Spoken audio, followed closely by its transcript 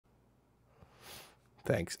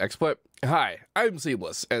Thanks, XSplit. Hi, I'm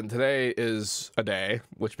Seamless, and today is a day,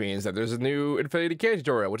 which means that there's a new Infinity K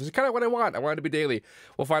tutorial, which is kind of what I want. I want it to be daily.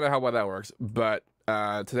 We'll find out how well that works, but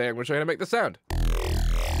today I'm going to show you how to make the sound.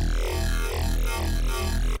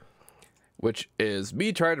 Which is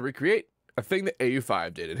me trying to recreate a thing that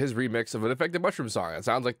Au5 did in his remix of an Infected Mushroom song. It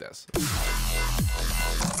sounds like this.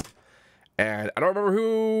 And I don't remember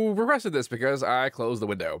who requested this because I closed the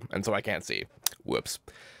window, and so I can't see. Whoops.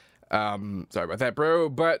 Sorry about that, bro,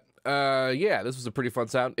 but yeah, this was a pretty fun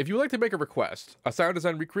sound. If you would like to make a request, a sound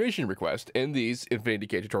design recreation request in these Infinity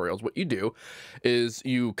K tutorials, what you do is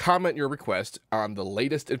you comment your request on the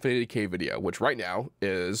latest Infinity K video, which right now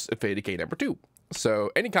is Infinity K number 2. So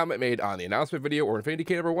any comment made on the announcement video or Infinity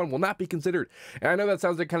K number 1 will not be considered. And I know that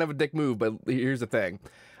sounds like kind of a dick move, but here's the thing.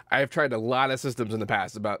 I've tried a lot of systems in the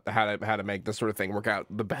past about how to make this sort of thing work out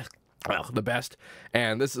the best. Well, the best,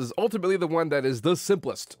 and this is ultimately the one that is the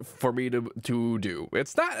simplest for me to do.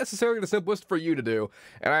 It's not necessarily the simplest for you to do,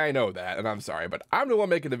 and I know that, and I'm sorry, but I'm the one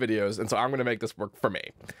making the videos, and so I'm going to make this work for me.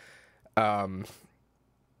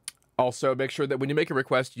 Also, make sure that when you make a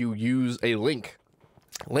request, you use a link.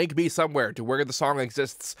 Link me somewhere to where the song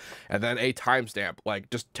exists, and then a timestamp.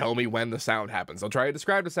 Like, just tell me when the sound happens. I'll try to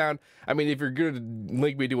describe the sound. I mean, if you're going to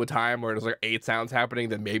link me to a time where there's like 8 sounds happening,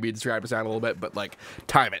 then maybe describe the sound a little bit, but like,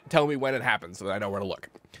 time it. Tell me when it happens so that I know where to look.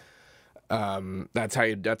 That's how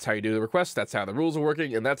you do the request. That's how the rules are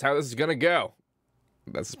working, and that's how this is gonna go.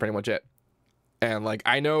 That's pretty much it. And like,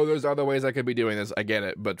 I know there's other ways I could be doing this. I get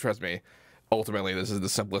it, but trust me, ultimately, this is the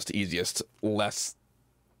simplest, easiest, less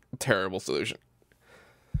terrible solution.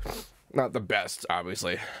 Not the best,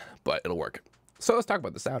 obviously, but it'll work. So let's talk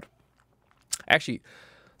about the sound. Actually,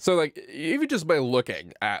 so like, even just by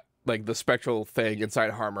looking at like the spectral thing inside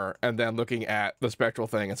Harmor and then looking at the spectral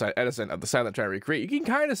thing inside Edison of the sound I'm trying to recreate, you can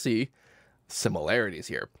kind of see similarities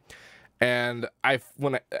here. And I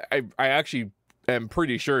actually am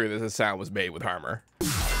pretty sure that this sound was made with Harmor,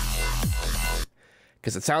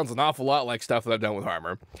 because it sounds an awful lot like stuff that I've done with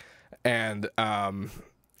Harmor. And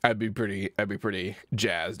I'd be pretty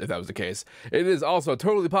jazzed if that was the case. It is also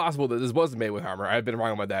totally possible that this wasn't made with Harmor. I've been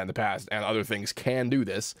wrong about that in the past, and other things can do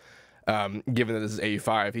this. Given that this is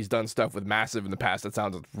Au5, he's done stuff with Massive in the past that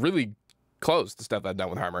sounds really close to stuff I've done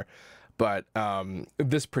with Harmor. But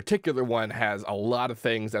this particular one has a lot of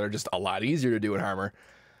things that are just a lot easier to do in Harmor,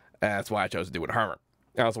 and that's why I chose to do it in Harmor.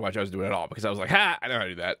 And also why I chose to do it at all, because I was like, ha, I know how to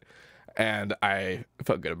do that. And I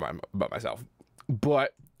felt good about myself.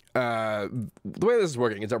 But the way this is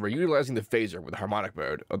working is that we're utilizing the phaser with the harmonic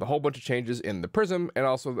mode of the whole bunch of changes in the prism and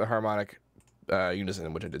also the harmonic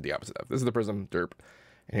unison, which I did the opposite of. This is the prism, derp,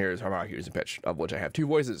 and here's harmonic unison pitch, of which I have 2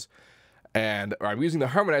 voices. And I'm using the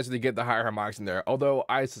harmonizer to get the higher harmonics in there, although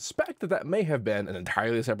I suspect that that may have been an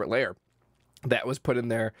entirely separate layer that was put in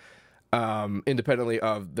there independently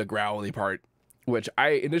of the growly part, which I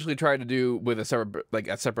initially tried to do with a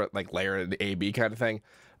separate layer in the A-B kind of thing.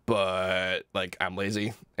 But like, I'm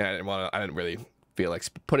lazy and I didn't really feel like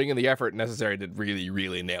putting in the effort necessary to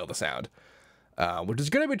really nail the sound, which is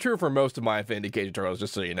going to be true for most of my Infinity K tutorials,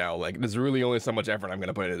 just so you know. Like, there's really only so much effort I'm going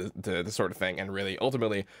to put into this sort of thing, and really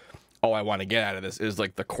ultimately all I want to get out of this is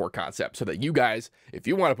like the core concept, so that you guys, if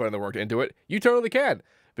you want to put in the work into it, you totally can,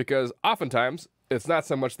 because oftentimes it's not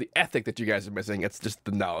so much the ethic that you guys are missing, it's just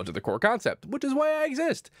the knowledge of the core concept, which is why I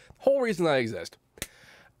exist. The whole reason I exist.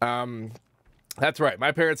 That's right.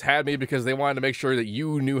 My parents had me because they wanted to make sure that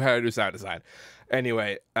you knew how to do sound design.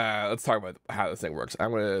 Anyway, let's talk about how this thing works.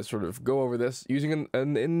 I'm going to sort of go over this using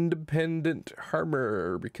an independent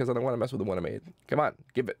Harmor, because I don't want to mess with the one I made. Come on,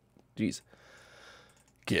 give it. Jeez.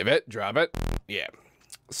 Give it, drop it. Yeah.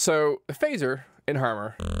 So, the phaser in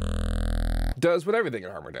Harmor does what everything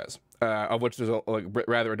in Harmor does, of which there's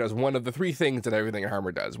rather it does one of the 3 things that everything in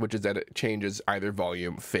Harmor does, which is that it changes either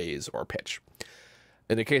volume, phase, or pitch.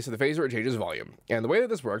 In the case of the phaser, it changes volume. And the way that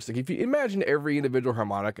this works, like, if you imagine every individual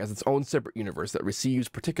harmonic as its own separate universe that receives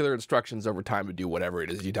particular instructions over time to do whatever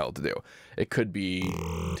it is you tell it to do. It could be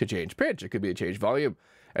to change pitch, it could be to change volume.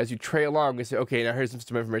 As you trail along, you say, okay, now here's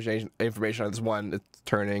some information on this one. It's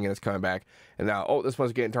turning and it's coming back. And now, oh, this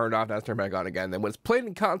one's getting turned off, now it's turned back on again. Then when it's played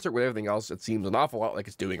in concert with everything else, it seems an awful lot like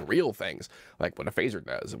it's doing real things, like what a phaser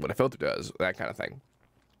does and what a filter does, that kind of thing.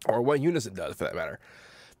 Or what unison does, for that matter.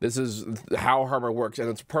 This is how Harmor works, and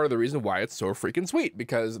it's part of the reason why it's so freaking sweet,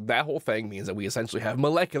 because that whole thing means that we essentially have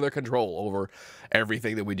molecular control over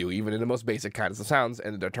everything that we do, even in the most basic kinds of sounds,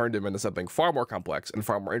 and they're turned into something far more complex and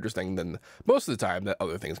far more interesting than most of the time that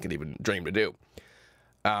other things can even dream to do.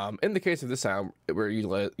 In the case of this sound, we're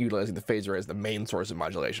utilizing the phaser as the main source of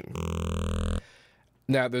modulation.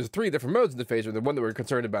 Now, there's 3 different modes in the phaser. The one that we're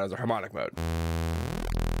concerned about is the harmonic mode.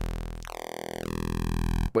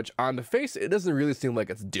 which on the face, it doesn't really seem like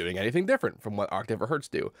it's doing anything different from what octave or hertz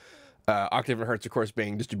do. Octave and hertz, of course,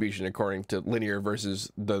 being distribution according to linear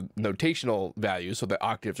versus the notational values, so that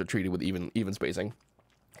octaves are treated with even spacing,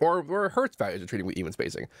 or hertz values are treated with even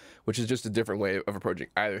spacing, which is just a different way of approaching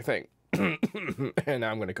either thing. And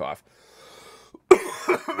now I'm going to cough.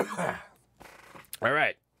 All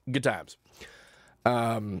right, good times.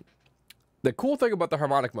 The cool thing about the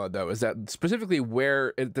harmonic mode, though, is that specifically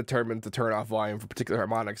where it determines the turn-off volume for particular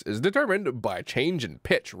harmonics is determined by change in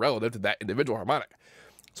pitch relative to that individual harmonic.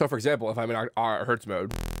 So, for example, if I'm in our hertz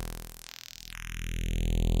mode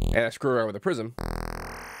and I screw around with a prism,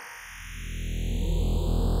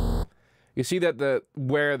 you see that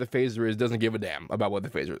where the phaser is doesn't give a damn about what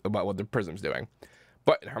the prism's doing.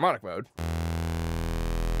 But in harmonic mode,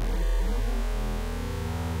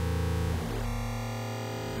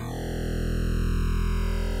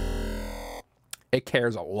 it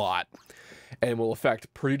cares a lot and will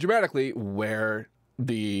affect pretty dramatically where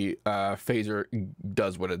the phaser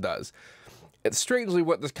does what it does. It's strangely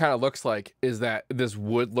what this kind of looks like is that this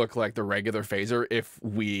would look like the regular phaser if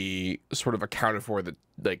we sort of accounted for the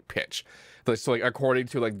pitch. So like according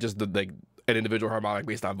to like just an individual harmonic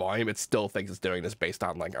based on volume, it still thinks it's doing this based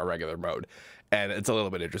on like a regular mode, and it's a little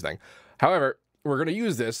bit interesting. However, we're going to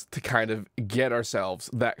use this to kind of get ourselves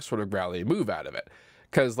that sort of growly move out of it,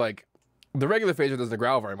 because like the regular phaser doesn't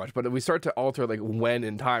growl very much, but if we start to alter like when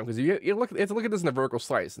in time, because you have to look at this in a vertical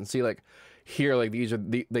slice and see like here like these are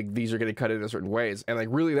getting cut in certain ways, and like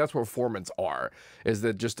really that's what formants are, is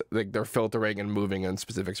that just like they're filtering and moving in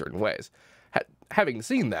specific certain ways. Having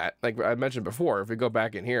seen that, like I mentioned before, if we go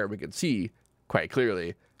back in here, we can see quite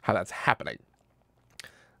clearly how that's happening,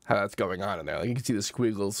 how that's going on in there. Like you can see the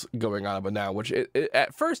squiggles going on up and down, which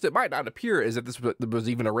at first it might not appear as if this was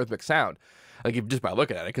even a rhythmic sound. Like if just by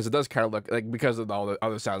looking at it, because it does kind of look like, because of all the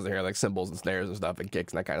other sounds in here, like cymbals and snares and stuff and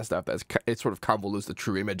kicks and that kind of stuff, it sort of convolutes the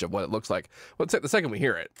true image of what it looks like. Well, the second we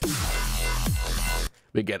hear it,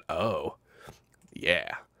 we get, oh, yeah,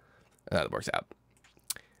 and that works out.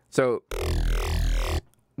 So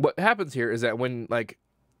what happens here is that when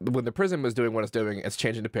the prism is doing what it's doing, it's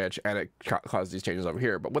changing the pitch, and it causes these changes over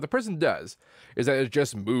here. But what the prism does is that it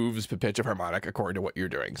just moves the pitch of harmonic according to what you're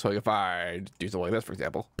doing. So if I do something like this, for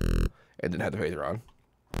example, and didn't have the phaser on,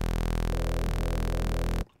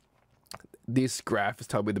 this graph is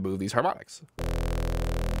telling me to move these harmonics.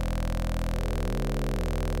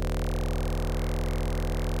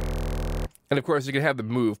 And of course, you can have them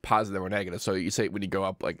move positive or negative. So you say when you go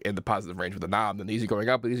up like in the positive range with the knob, then these are going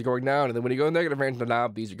up, these are going down. And then when you go in the negative range with the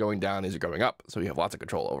knob, these are going down, these are going up. So you have lots of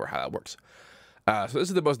control over how that works. So this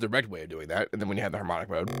is the most direct way of doing that. And then when you have the harmonic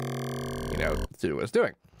mode, it's doing what it's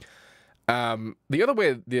doing. The other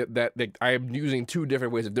way that I am using two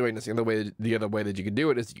different ways of doing this. The other way that you can do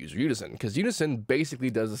it is to use unison, because unison basically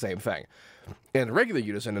does the same thing. In regular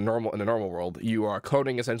unison, in the normal world, you are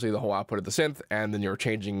coding essentially the whole output of the synth, and then you're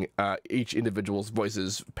changing each individual's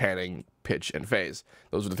voices, panning, pitch, and phase.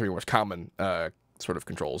 Those are the three most common sort of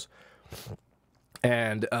controls.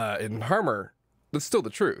 And in Harmor, that's still the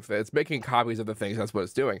truth. It's making copies of the things. That's what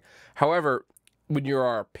it's doing. However, when you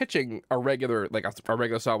are pitching a regular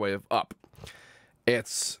saw wave up,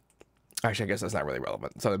 it's actually, I guess that's not really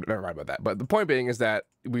relevant, so never mind about that. But the point being is that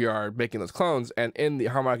we are making those clones, and in the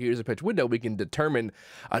harmonic unison pitch window, we can determine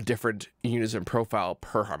a different unison profile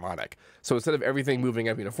per harmonic. So instead of everything moving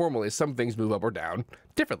up uniformly, some things move up or down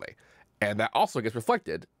differently, and that also gets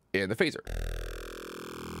reflected in the phaser.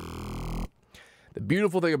 The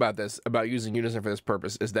beautiful thing about using unison for this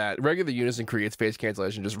purpose is that regular unison creates phase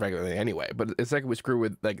cancellation just regularly anyway. But it's like we screw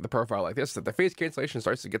with like the profile like this, that the phase cancellation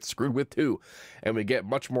starts to get screwed with too, and we get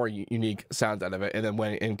much more unique sounds out of it. And then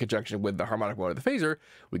when in conjunction with the harmonic mode of the phaser,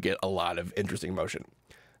 we get a lot of interesting motion.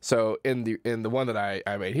 So in the one that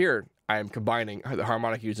I made here, I am combining the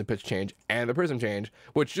harmonic unison pitch change and the prism change,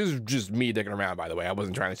 which is just me dicking around, by the way. I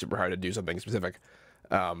wasn't trying super hard to do something specific.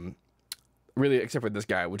 Really, except for this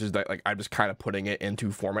guy, which is that like I'm just kind of putting it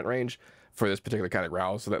into format range for this particular kind of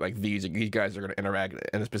growl, so that like these guys are going to interact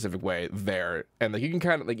in a specific way there, and like you can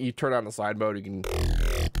kind of like you turn on the slide mode, you can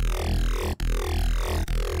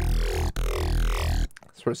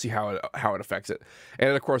sort of see how it affects it, and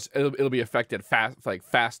of course it'll be affected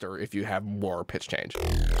faster if you have more pitch change.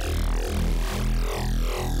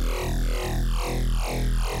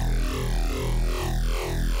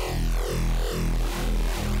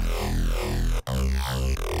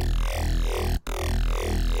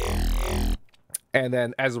 And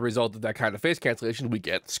then as a result of that kind of phase cancellation, we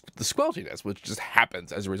get the squelchiness, which just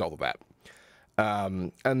happens as a result of that.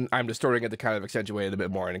 And I'm distorting it to kind of accentuate it a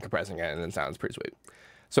bit more and compressing it, and it sounds pretty sweet.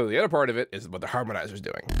 So the other part of it is what the harmonizer's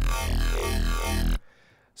doing.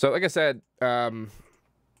 So like I said,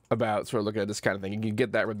 about sort of looking at this kind of thing, you can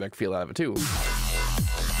get that rhythmic feel out of it too.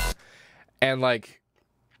 And like,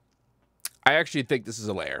 I actually think this is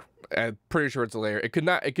a layer. I'm pretty sure it's a layer. It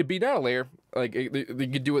could be not a layer. Like, you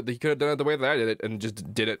could do it. He could have done it the way that I did it and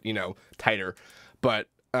just did it, you know, tighter. But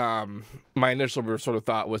my initial sort of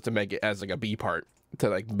thought was to make it as like a B part, to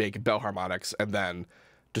like make bell harmonics and then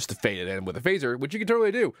just to fade it in with a phaser, which you can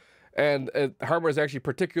totally do. And Harmor is actually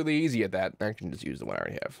particularly easy at that. I can just use the one I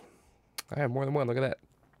already have. I have more than one. Look at that.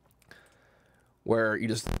 Where you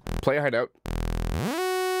just play a high note,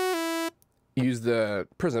 use the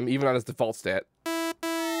prism, even on its default stat.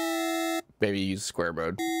 Maybe use square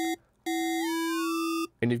mode.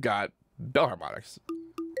 And you've got bell harmonics.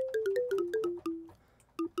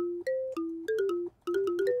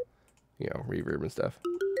 You know, reverb and stuff.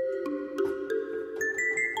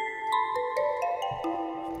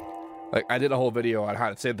 Like, I did a whole video on how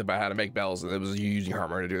to synth about how to make bells, and it was using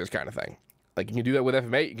Harmor to do this kind of thing. Like, you can do that with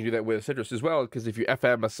FM8, you can do that with Citrus as well, because if you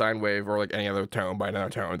FM a sine wave or like any other tone by another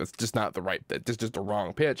tone that's just not the right, that's just the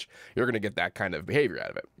wrong pitch, you're going to get that kind of behavior out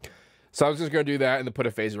of it. So I was just going to do that and then put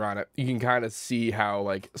a phaser on it. You can kind of see how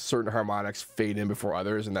like certain harmonics fade in before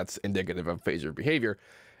others, and that's indicative of phaser behavior.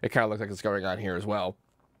 It kind of looks like it's going on here as well.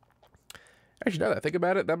 Actually, now that I think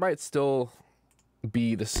about it, that might still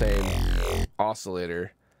be the same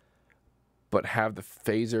oscillator, but have the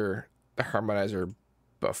phaser, the harmonizer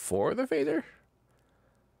before the phaser,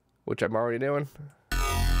 which I'm already doing.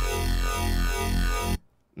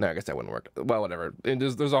 No, I guess that wouldn't work. Well, whatever. And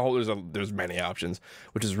there's many options,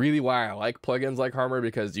 which is really why I like plugins like Harmor,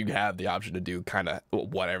 because you have the option to do kind of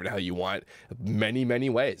whatever the hell you want, many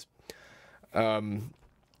ways.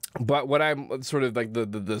 But what I'm sort of like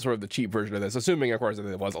the sort of the cheap version of this, assuming of course that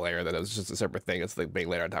it was a layer, that it was just a separate thing, it's like being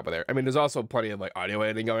layered on top of there. I mean, there's also plenty of like audio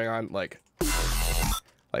editing going on, like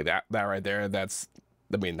that right there. That's,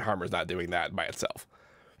 I mean, Harmor's not doing that by itself.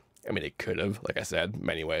 I mean, it could have, like I said,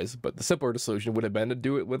 many ways, but the simpler solution would have been to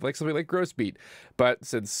do it with like something like Gross Beat. But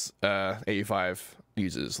since Au5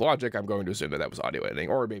 uses Logic, I'm going to assume that that was audio editing,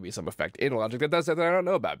 or maybe some effect in Logic that does that I don't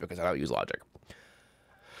know about because I don't use Logic.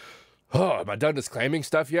 Oh, am I done disclaiming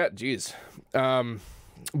stuff yet? Jeez.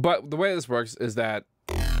 But the way this works is that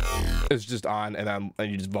it's just on, and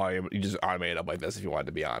you just automate it up like this if you want it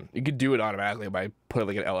to be on. You could do it automatically by putting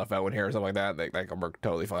like an LFO in here or something like that. That can work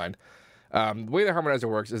totally fine. The way the harmonizer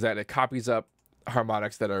works is that it copies up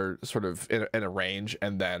harmonics that are sort of in a range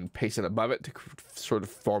and then pastes it above it to sort of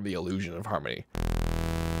form the illusion of harmony.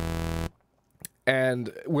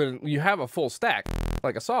 And when you have a full stack,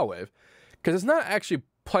 like a saw wave, because it's not actually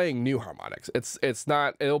playing new harmonics.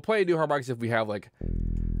 It'll play new harmonics if we have like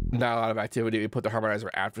not a lot of activity. We put the harmonizer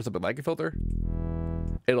after something like a filter.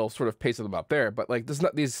 It'll sort of paste them up there, but like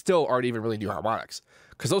these still aren't even really new harmonics,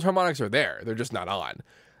 because those harmonics are there. They're just not on.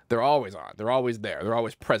 They're always on. They're always there. They're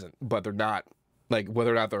always present, but they're not, like,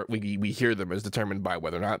 whether or not we hear them is determined by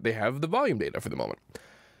whether or not they have the volume data for the moment.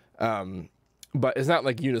 But it's not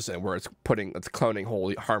like unison where it's cloning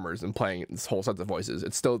whole harmors and playing this whole sets of voices.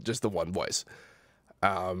 It's still just the one voice.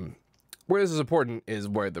 Where this is important is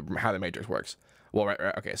how the matrix works. Well, right,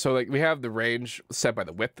 okay. So like we have the range set by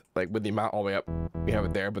the width, like with the amount all the way up, we have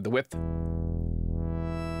it there, but the width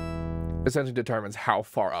essentially determines how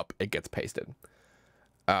far up it gets pasted.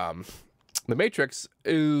 The matrix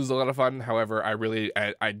is a lot of fun. However, I've read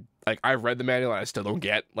the manual and I still don't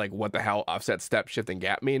get like what the hell offset, step, shift, and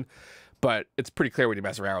gap mean, but it's pretty clear when you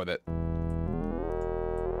mess around with it.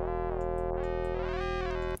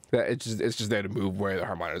 That it's just there to move where the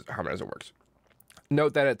harmonizer works.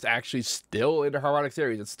 Note that it's actually still in the harmonic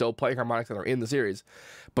series. It's still playing harmonics that are in the series,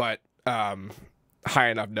 but high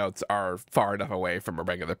enough notes are far enough away from a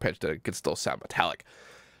regular pitch that it could still sound metallic.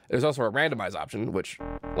 There's also a randomize option, which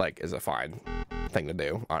like is a fine thing to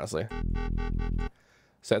do, honestly.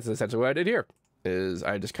 So that's essentially what I did here. Is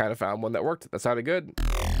I just kind of found one that worked, that sounded good,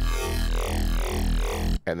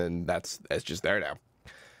 and then it's just there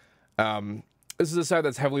now. This is a sound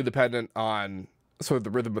that's heavily dependent on sort of the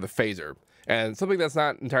rhythm of the phaser. And something that's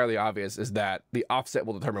not entirely obvious is that the offset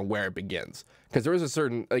will determine where it begins, because there is a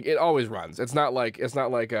certain, like, it always runs. It's not like an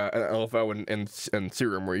LFO in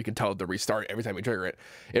Serum where you can tell it to restart every time you trigger it.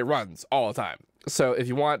 It runs all the time. So if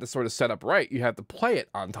you want it to sort of set up right, you have to play it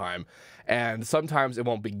on time, and sometimes it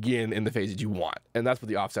won't begin in the phases you want, and that's what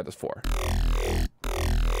the offset is for.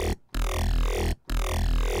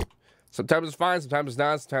 Sometimes it's fine, sometimes it's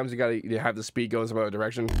not. Sometimes you have the speed go in some other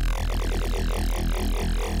direction.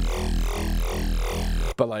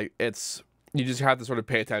 But like you just have to sort of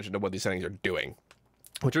pay attention to what these settings are doing,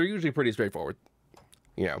 which are usually pretty straightforward.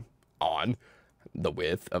 You know, on, the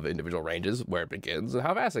width of individual ranges, where it begins, and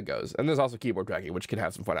how fast it goes. And there's also keyboard tracking, which can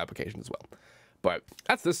have some fun applications as well. But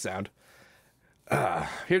that's this sound. If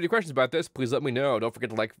you have any questions about this, please let me know. Don't forget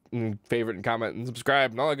to like, favorite, and comment, and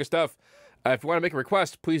subscribe, and all that good stuff. If you want to make a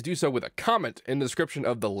request, please do so with a comment in the description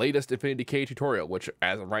of the latest Infinity K tutorial, which,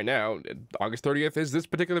 as of right now, August 30th, is this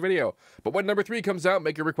particular video. But when number 3 comes out,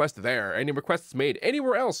 make your request there. Any requests made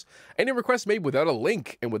anywhere else, any requests made without a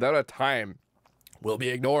link and without a time, will be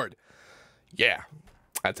ignored. Yeah,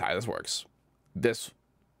 that's how this works. This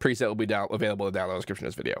preset will be available in the download description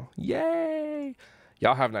of this video. Yay!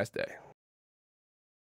 Y'all have a nice day.